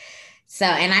 Yes. So,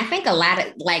 and I think a lot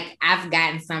of, like, I've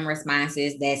gotten some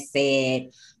responses that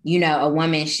said, a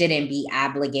woman shouldn't be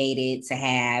obligated to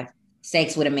have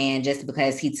sex with a man just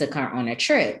because he took her on a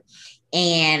trip.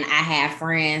 And I have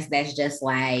friends that's just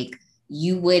like,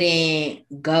 you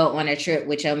wouldn't go on a trip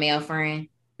with your male friend?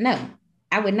 No,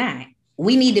 I would not.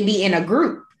 We need to be in a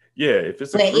group. Yeah, if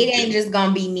it's but it ain't just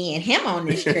gonna be me and him on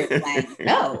this trip. Like,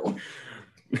 no.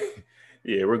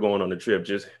 Yeah, we're going on a trip.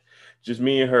 Just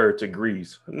me and her to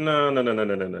Greece. No.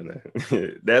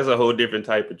 That's a whole different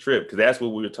type of trip, because that's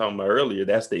what we were talking about earlier.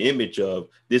 That's the image of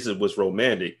this is what's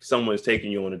romantic. Someone's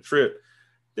taking you on a trip,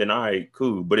 then all right,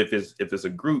 cool. But if it's a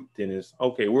group, then it's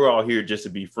okay. We're all here just to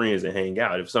be friends and hang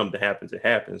out. If something happens, it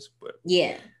happens. But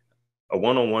yeah, a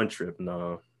one-on-one trip,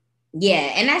 no.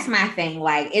 Yeah, and that's my thing.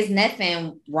 Like, it's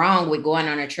nothing wrong with going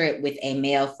on a trip with a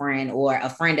male friend or a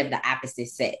friend of the opposite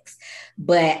sex.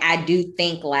 But I do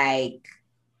think, like,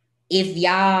 if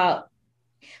y'all,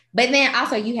 but then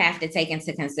also you have to take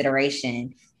into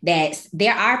consideration that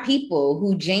there are people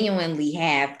who genuinely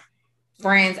have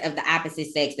friends of the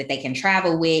opposite sex that they can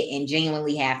travel with and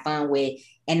genuinely have fun with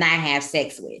and not have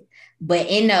sex with. But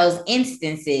in those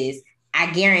instances,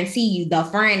 I guarantee you the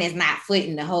friend is not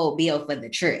footing the whole bill for the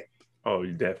trip. Oh,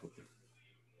 you definitely.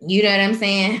 You know what I'm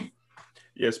saying?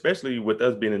 Yeah, especially with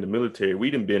us being in the military,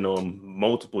 we done been on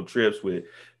multiple trips with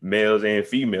males and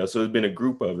females. So it's been a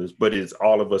group of us, but it's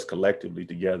all of us collectively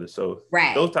together. So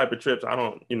right. Those type of trips, I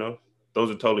don't, those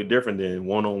are totally different than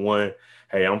one-on-one.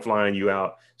 Hey, I'm flying you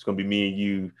out. It's going to be me and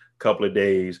you a couple of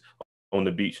days on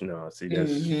the beach. No, see,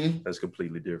 that's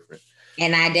completely different.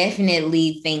 And I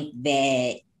definitely think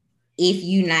that if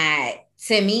you not,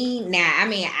 to me now, I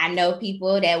mean, I know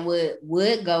people that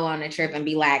would go on a trip and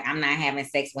be like, I'm not having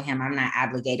sex with him, I'm not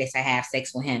obligated to have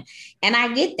sex with him, and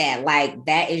I get that, like,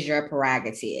 that is your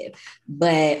prerogative.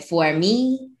 But for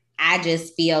me, I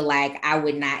just feel like I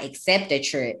would not accept a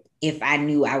trip if I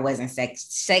knew I wasn't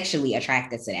sexually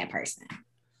attracted to that person.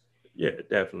 Yeah,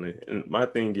 definitely. And my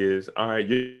thing is, all right,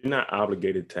 you're not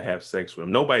obligated to have sex with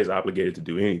him. Nobody's obligated to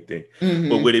do anything.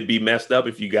 But would it be messed up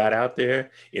if you got out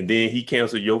there and then he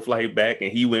canceled your flight back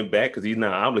and he went back because he's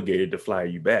not obligated to fly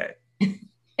you back?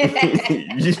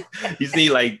 You see,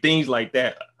 like things like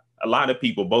that. A lot of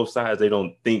people, both sides, they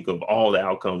don't think of all the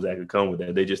outcomes that could come with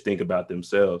that. They just think about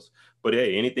themselves. But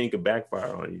hey, anything could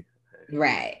backfire on you.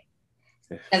 Right.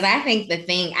 Because I think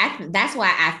that's why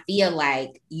I feel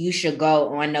like you should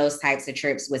go on those types of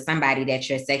trips with somebody that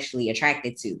you're sexually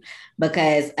attracted to.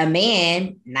 Because a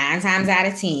man, 9 times out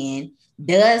of 10,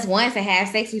 does want to have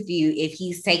sex with you if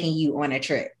he's taking you on a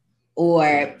trip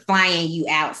or flying you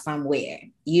out somewhere.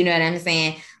 You know what I'm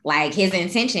saying? Like, his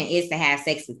intention is to have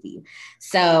sex with you.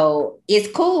 So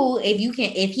it's cool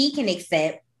if he can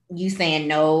accept you saying,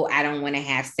 no, I don't want to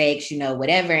have sex,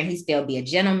 whatever, and he still be a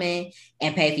gentleman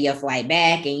and pay for your flight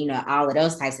back and, all of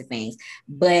those types of things.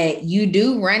 But you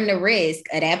do run the risk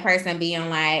of that person being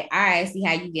like, all right, see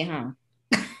how you get home.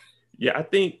 Yeah, I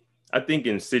think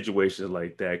in situations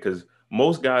like that, because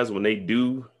most guys, when they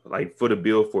do like foot a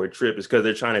bill for a trip, it's because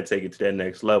they're trying to take it to that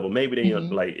next level. Maybe they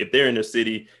like, if they're in the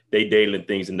city, they dating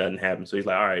things and nothing happens. So he's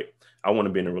like, all right, I want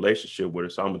to be in a relationship with her,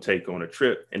 so I'm gonna take her on a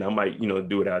trip and I might,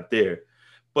 do it out there.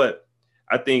 But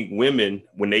I think women,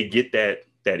 when they get that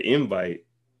invite,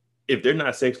 if they're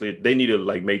not sexually, they need to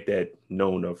like make that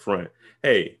known up front.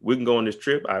 Hey, we can go on this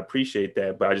trip. I appreciate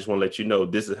that, but I just want to let you know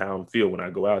this is how I'm feel when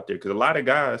I go out there. Because a lot of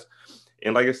guys,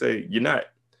 and like I say, you're not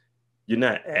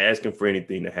asking for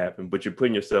anything to happen, but you're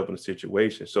putting yourself in a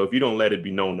situation. So if you don't let it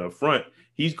be known up front,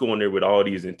 he's going there with all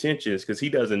these intentions because he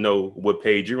doesn't know what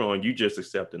page you're on. You just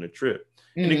accepting a trip.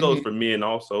 And it goes for men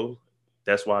also.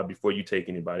 That's why before you take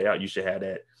anybody out, you should have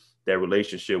that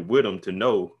relationship with them to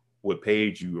know what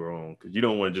page you are on, because you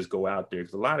don't want to just go out there.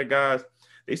 Because a lot of guys,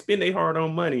 they spend their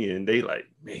hard-earned money and they like,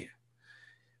 man,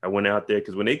 I went out there.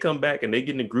 Because when they come back and they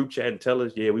get in the group chat and tell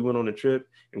us, yeah, we went on a trip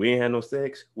and we ain't had no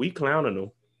sex, we clowning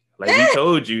them. Like, we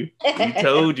told you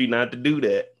not to do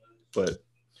that. But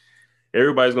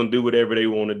everybody's going to do whatever they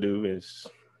want to do.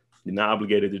 You're not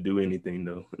obligated to do anything,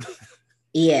 though.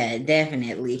 Yeah,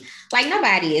 definitely. Like,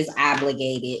 nobody is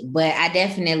obligated, but I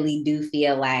definitely do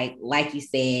feel like you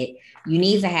said, you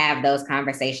need to have those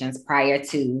conversations prior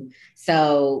to.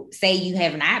 So say you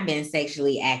have not been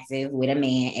sexually active with a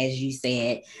man, as you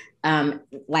said,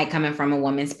 like coming from a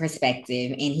woman's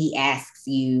perspective, and he asks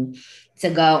you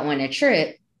to go on a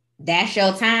trip, that's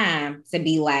your time to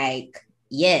be like,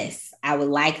 yes, I would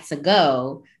like to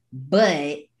go,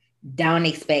 but don't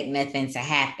expect nothing to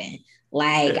happen.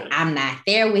 Like, I'm not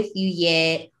there with you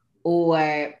yet.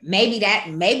 Or maybe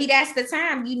that's the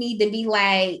time you need to be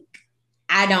like,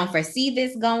 I don't foresee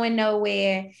this going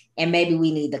nowhere, and maybe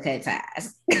we need to cut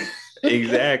ties.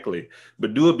 Exactly.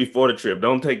 But do it before the trip.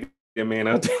 Don't take that man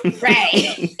out there.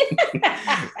 Right.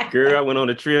 Girl, I went on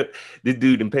a trip. This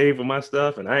dude done paid for my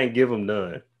stuff and I ain't give him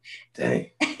none.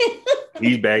 Dang.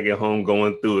 He's back at home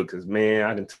going through it because, man,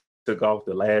 I done took off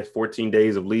the last 14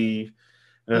 days of leave.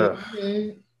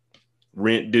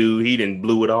 Rent due, he done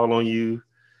blew it all on you.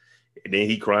 And then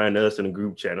he crying to us in a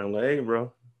group chat. And I'm like, hey,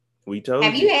 bro, we told you.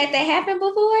 Have you had that happen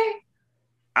before?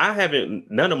 I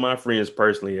haven't. None of my friends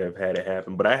personally have had it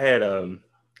happen. But I had,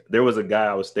 there was a guy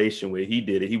I was stationed with. He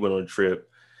did it. He went on a trip.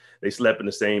 They slept in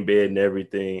the same bed and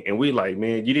everything. And we like,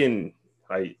 man, you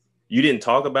didn't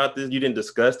talk about this. You didn't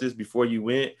discuss this before you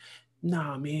went.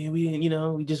 Nah, man, we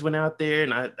didn't, we just went out there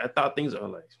and I thought things are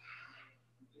like,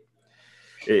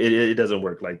 it doesn't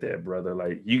work like that, brother.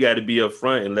 Like, you got to be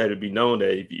upfront and let it be known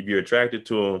that if you're attracted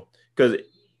to them, because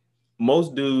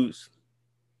most dudes,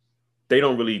 they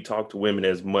don't really talk to women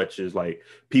as much as like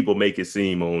people make it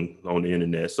seem on the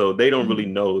internet. So they don't really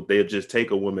know. They'll just take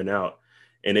a woman out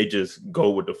and they just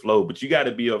go with the flow. But you got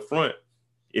to be upfront.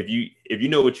 If you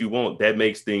know what you want, that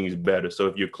makes things better. So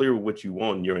if you're clear with what you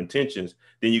want and your intentions,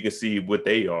 then you can see what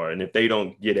they are. And if they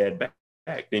don't get that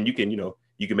back, then you can,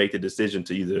 you can make the decision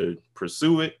to either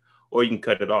pursue it or you can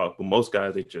cut it off. But most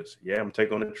guys, they just, I'm gonna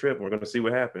take on a trip and we're gonna see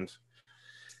what happens.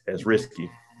 That's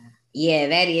risky. Yeah,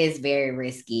 that is very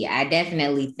risky. I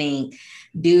definitely think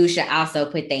dudes should also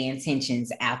put their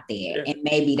intentions out there. And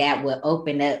maybe that would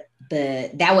open up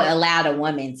that would allow the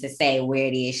woman to say where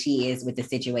it is she is with the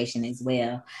situation as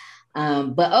well.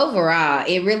 But overall,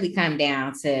 it really comes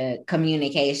down to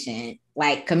communication.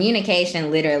 Like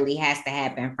communication literally has to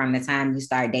happen from the time you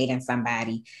start dating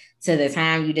somebody to the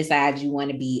time you decide you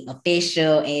want to be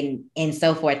official and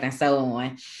so forth and so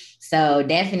on. So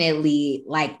definitely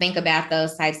like think about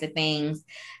those types of things.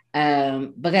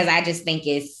 Because I just think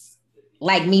it's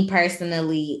like me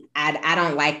personally, I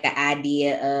don't like the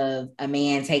idea of a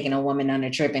man taking a woman on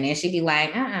a trip and then she'd be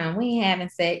like, we ain't having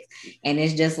sex. And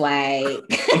it's just like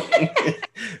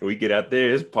we get out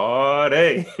there, it's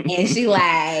party. And she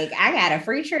like, I got a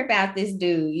free trip out this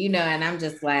dude, and I'm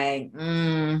just like,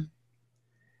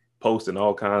 posting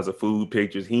all kinds of food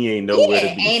pictures. He ain't nowhere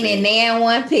to be ain't seen. In there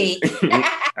one pic.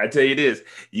 I tell you this,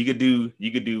 you could do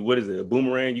what is it, a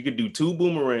boomerang? You could do 2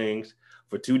 boomerangs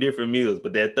for 2 different meals,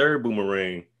 but that third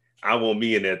boomerang, I want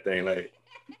me in that thing, like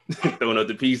throwing up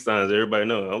the peace signs. Everybody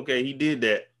know, okay, he did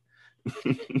that.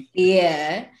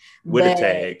 Yeah, with a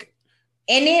tag.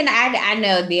 And then I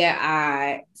know there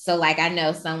are, so like I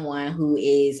know someone who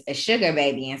is a sugar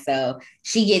baby, and so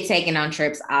she gets taken on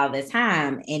trips all the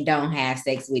time and don't have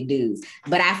sex with dudes.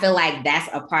 But I feel like that's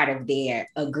a part of their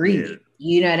agreement. Yeah.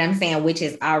 You know what I'm saying? Which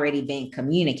has already been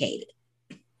communicated.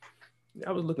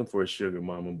 I was looking for a sugar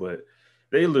mama, but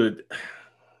they're a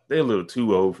little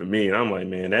too old for me. And I'm like,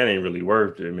 man, that ain't really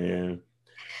worth it, man.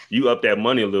 You up that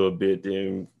money a little bit,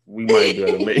 then we might be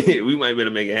able to make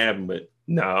it, make it happen. But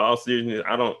no, all seriousness,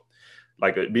 I don't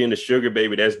like being a sugar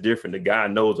baby. That's different. The guy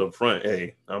knows up front,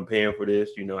 hey, I'm paying for this.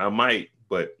 I might,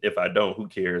 but if I don't, who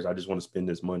cares? I just want to spend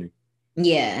this money.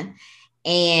 Yeah.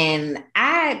 And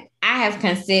I have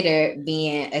considered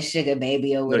being a sugar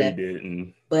baby or whatever. No, you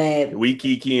didn't. But we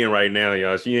kikiing right now,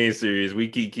 y'all. She ain't serious. We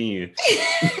kikiing.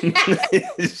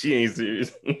 She ain't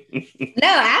serious. No,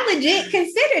 I legit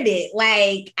considered it.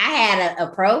 Like I had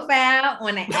a profile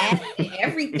on the app and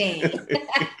everything.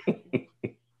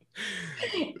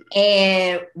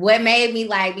 And what made me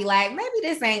be like, maybe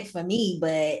this ain't for me,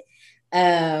 but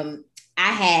I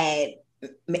had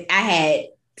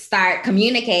start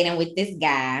communicating with this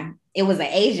guy. It was an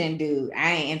Asian dude.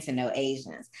 I ain't into no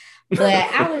Asians. But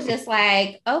I was just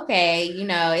like, okay,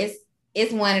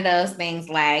 it's one of those things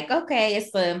like, okay,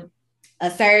 it's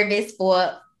a service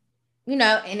for,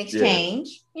 an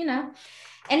exchange, And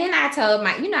then I told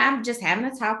I'm just having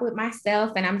a talk with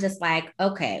myself and I'm just like,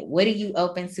 okay, what are you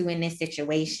open to in this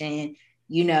situation?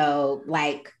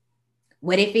 Like,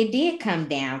 what if it did come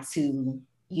down to,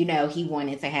 he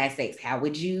wanted to have sex? How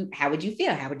would you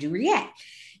feel? How would you react?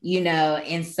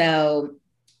 And so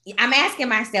I'm asking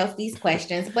myself these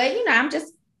questions, but I'm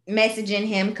just messaging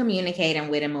him, communicating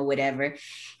with him or whatever.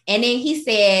 And then he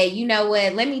said, you know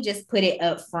what, let me just put it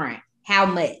up front. How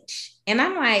much? And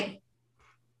I'm like,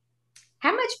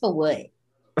 how much for what?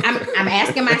 I'm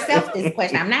asking myself this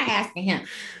question. I'm not asking him.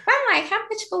 But I'm like, how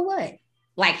much for what?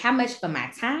 Like, how much for my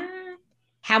time?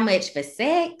 How much for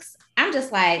sex? I'm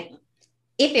just like,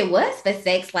 if it was for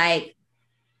sex, like,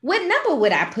 what number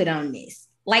would I put on this?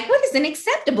 Like, what is an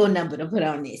acceptable number to put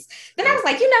on this? Then I was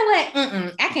like, you know what?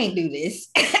 I can't do this.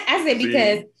 I said,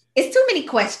 because it's too many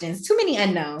questions, too many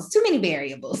unknowns, too many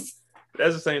variables.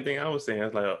 That's the same thing I was saying. I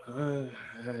was like,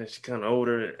 she's kind of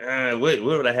older. What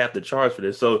would I have to charge for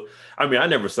this? So, I mean, I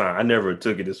never signed. I never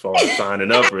took it as far as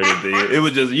signing up or anything. It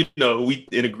was just, we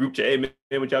in a group chat, hey, man,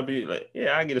 would y'all be like,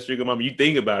 yeah, I get a sugar mama. You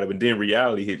think about it, but then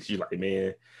reality hits you like,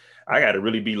 man, I got to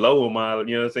really be low in my,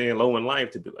 low in life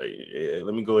to be like, yeah,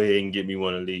 let me go ahead and get me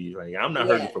one of these. Like, I'm not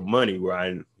hurting for money where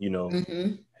I,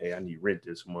 hey, I need rent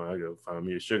this month. I gotta find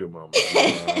me a sugar mama.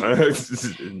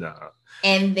 Nah.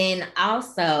 And then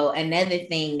also another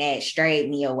thing that strayed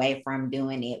me away from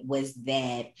doing it was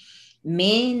that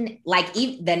men, like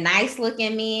the nice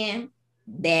looking men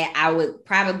that I would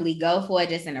probably go for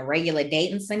just in a regular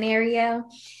dating scenario,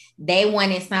 they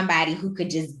wanted somebody who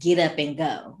could just get up and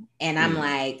go. And I'm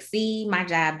like, see, my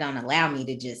job don't allow me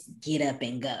to just get up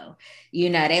and go.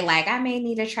 They like, I may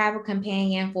need a travel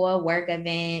companion for a work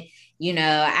event.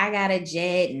 I got a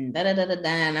jet and da-da-da-da-da.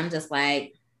 And I'm just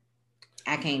like,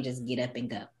 I can't just get up and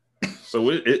go. So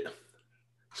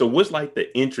what's like the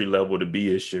entry level to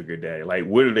be a sugar daddy? Like,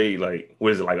 what are they like?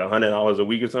 What is it, like $100 a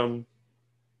week or something?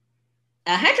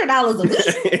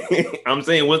 $100 a week. I'm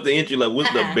saying, what's the entry level?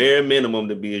 What's the bare minimum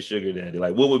to be a sugar daddy?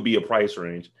 Like, what would be a price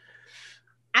range?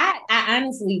 I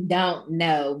honestly don't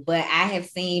know, but I have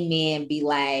seen men be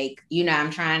like, I'm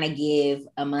trying to give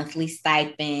a monthly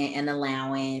stipend, an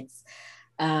allowance.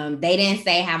 They didn't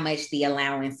say how much the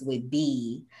allowance would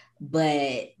be,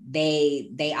 but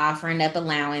they offering up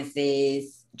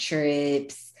allowances,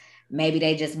 trips. Maybe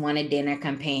they just want a dinner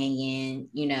companion,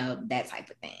 that type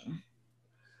of thing.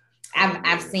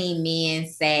 I've seen men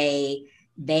say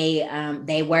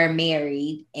they were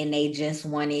married and they just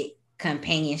wanted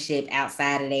companionship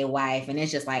outside of their wife, and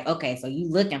it's just like, okay, so you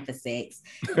looking for sex?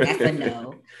 That's a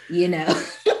no,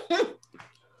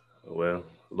 Well,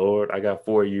 Lord, I got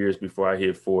 4 years before I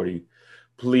hit 40.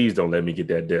 Please don't let me get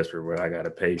that desperate where I got to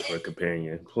pay for a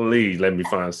companion. Please let me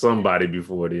find somebody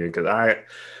before then, because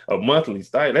a monthly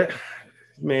stipend,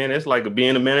 man, it's like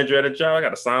being a manager at a job. I got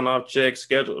to sign off checks,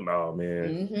 schedule. No,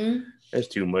 man, That's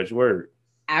too much work.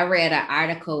 I read an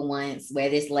article once where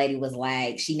this lady was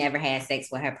like, she never had sex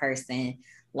with her person.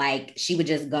 Like, she would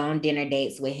just go on dinner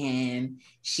dates with him.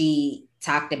 She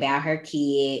talked about her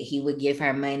kid. He would give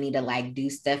her money to like do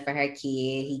stuff for her kid.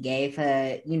 He gave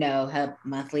her, her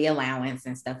monthly allowance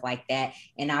and stuff like that.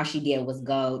 And all she did was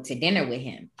go to dinner with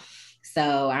him.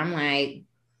 So I'm like,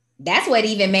 that's what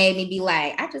even made me be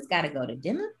like, I just got to go to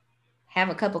dinner, have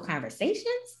a couple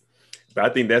conversations. But I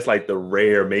think that's like the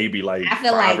rare, maybe like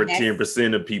 5 or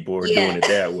 10% of people are doing it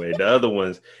that way. The other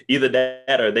ones, either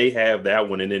that or they have that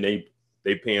one and then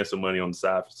they paying some money on the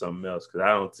side for something else. Because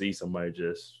I don't see somebody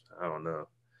I don't know.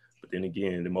 But then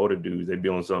again, the older dudes, they be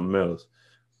on something else.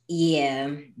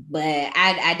 Yeah, but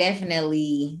I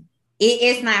definitely,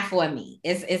 it's not for me.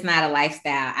 It's not a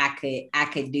lifestyle I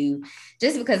could do,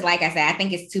 just because, like I said, I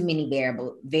think it's too many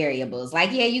variables.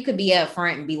 Like, yeah, you could be up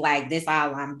front and be like, this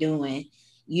all I'm doing,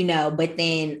 but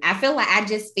then I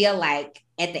just feel like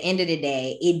at the end of the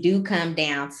day, it do come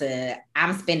down to,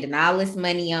 I'm spending all this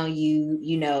money on you,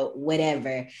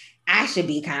 whatever. I should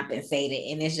be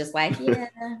compensated. And it's just like, yeah.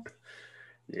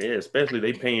 Yeah, especially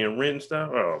they paying rent and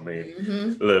stuff. Oh,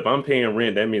 man. Look, if I'm paying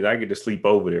rent, that means I get to sleep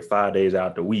over there 5 days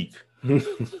out the week. And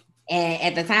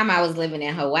at the time I was living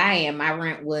in Hawaii and my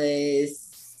rent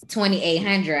was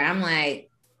 $2,800. I'm like,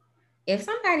 if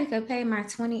somebody could pay my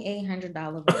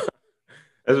 $2,800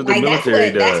 that's what the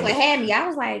military does. That's what had me. I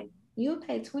was like, you'll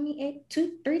pay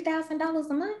 $3,000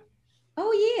 a month?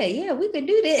 Oh yeah, we could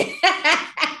do that.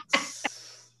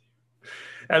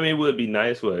 I mean, it would be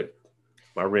nice.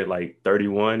 I rent like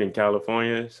 31 in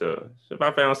California. So if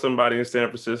I found somebody in San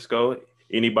Francisco,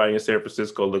 anybody in San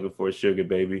Francisco looking for a sugar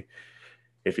baby,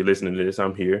 if you're listening to this,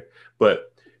 I'm here.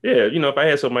 But yeah, if I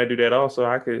had somebody do that also,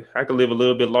 I could live a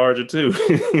little bit larger too.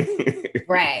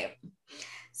 Right.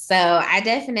 So I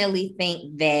definitely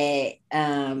think that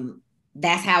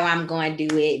that's how I'm going to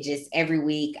do it. Just every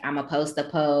week, I'm gonna post a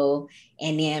poll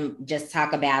and then just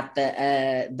talk about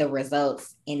the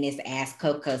results in this Ask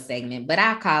Coco segment. But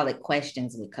I call it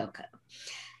Questions with Coco.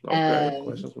 Okay,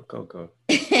 Questions with Coco.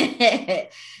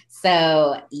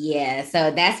 So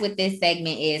that's what this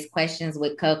segment is, Questions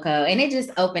with Coco, and it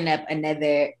just opened up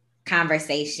another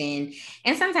conversation.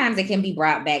 And sometimes it can be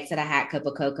brought back to the hot cup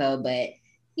of cocoa, but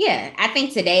yeah, I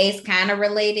think today's kind of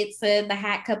related to the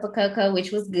hot cup of cocoa,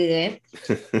 which was good.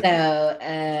 So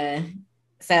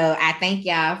I thank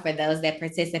y'all for those that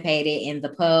participated in the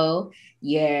poll.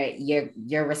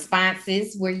 Your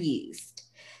responses were used.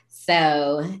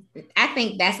 So I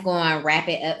think that's going to wrap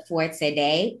it up for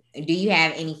today. Do you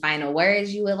have any final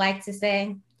words you would like to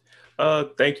say?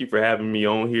 Thank you for having me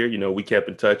on here. We kept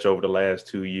in touch over the last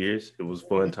 2 years. It was a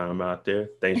fun time out there.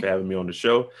 Thanks for having me on the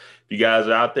show. If you guys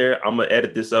are out there, I'm going to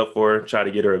edit this up for her, try to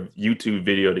get her a YouTube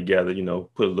video together,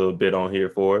 put a little bit on here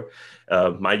for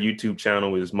her. My YouTube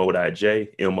channel is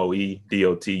Mo.J,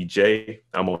 Moedotj.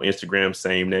 I'm on Instagram,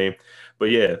 same name. But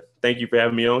yeah, thank you for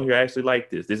having me on here. I actually like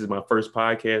this. This is my first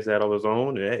podcast that I was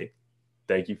on. And hey,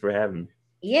 thank you for having me.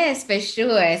 Yes, for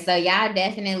sure. So y'all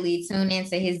definitely tune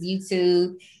into his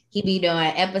YouTube. He be doing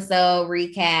episode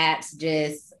recaps,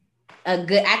 just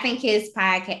I think his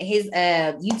podcast, his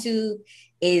YouTube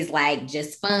is like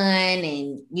just fun,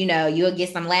 and you'll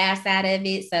get some laughs out of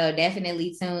it. So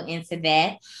definitely tune into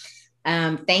that.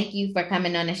 Thank you for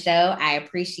coming on the show. I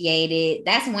appreciate it.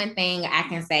 That's one thing I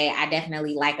can say I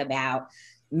definitely like about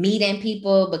meeting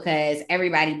people, because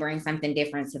everybody brings something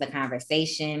different to the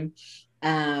conversation.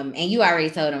 And you already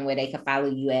told them where they can follow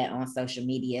you at on social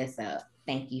media. So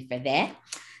thank you for that.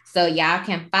 So y'all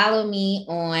can follow me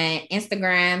on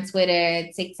Instagram,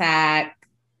 Twitter, TikTok,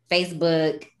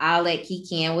 Facebook, all at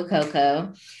Keycan with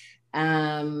Coco.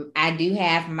 I do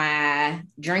have my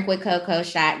drink with cocoa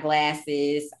shot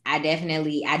glasses. I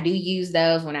do use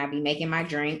those when I be making my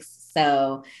drinks.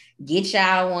 So get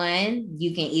y'all one.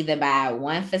 You can either buy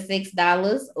one for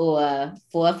 $6 or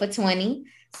four for 20.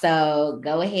 So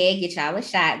go ahead, get y'all a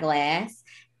shot glass.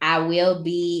 I will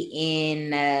be in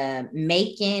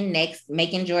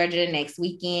Macon, Georgia next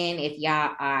weekend. If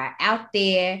y'all are out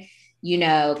there,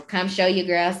 come show your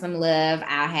girl some love.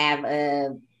 I'll have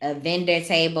a vendor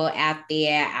table out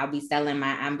there. I'll be selling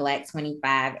my I'm Black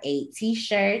 25/8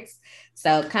 t-shirts.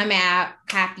 So come out,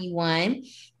 copy one,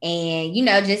 and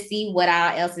just see what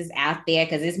all else is out there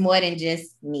because it's more than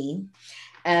just me.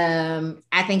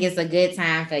 I think it's a good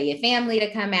time for your family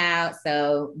to come out.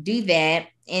 So do that.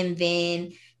 And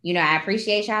then, I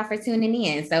appreciate y'all for tuning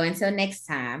in. So until next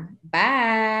time,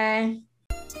 bye.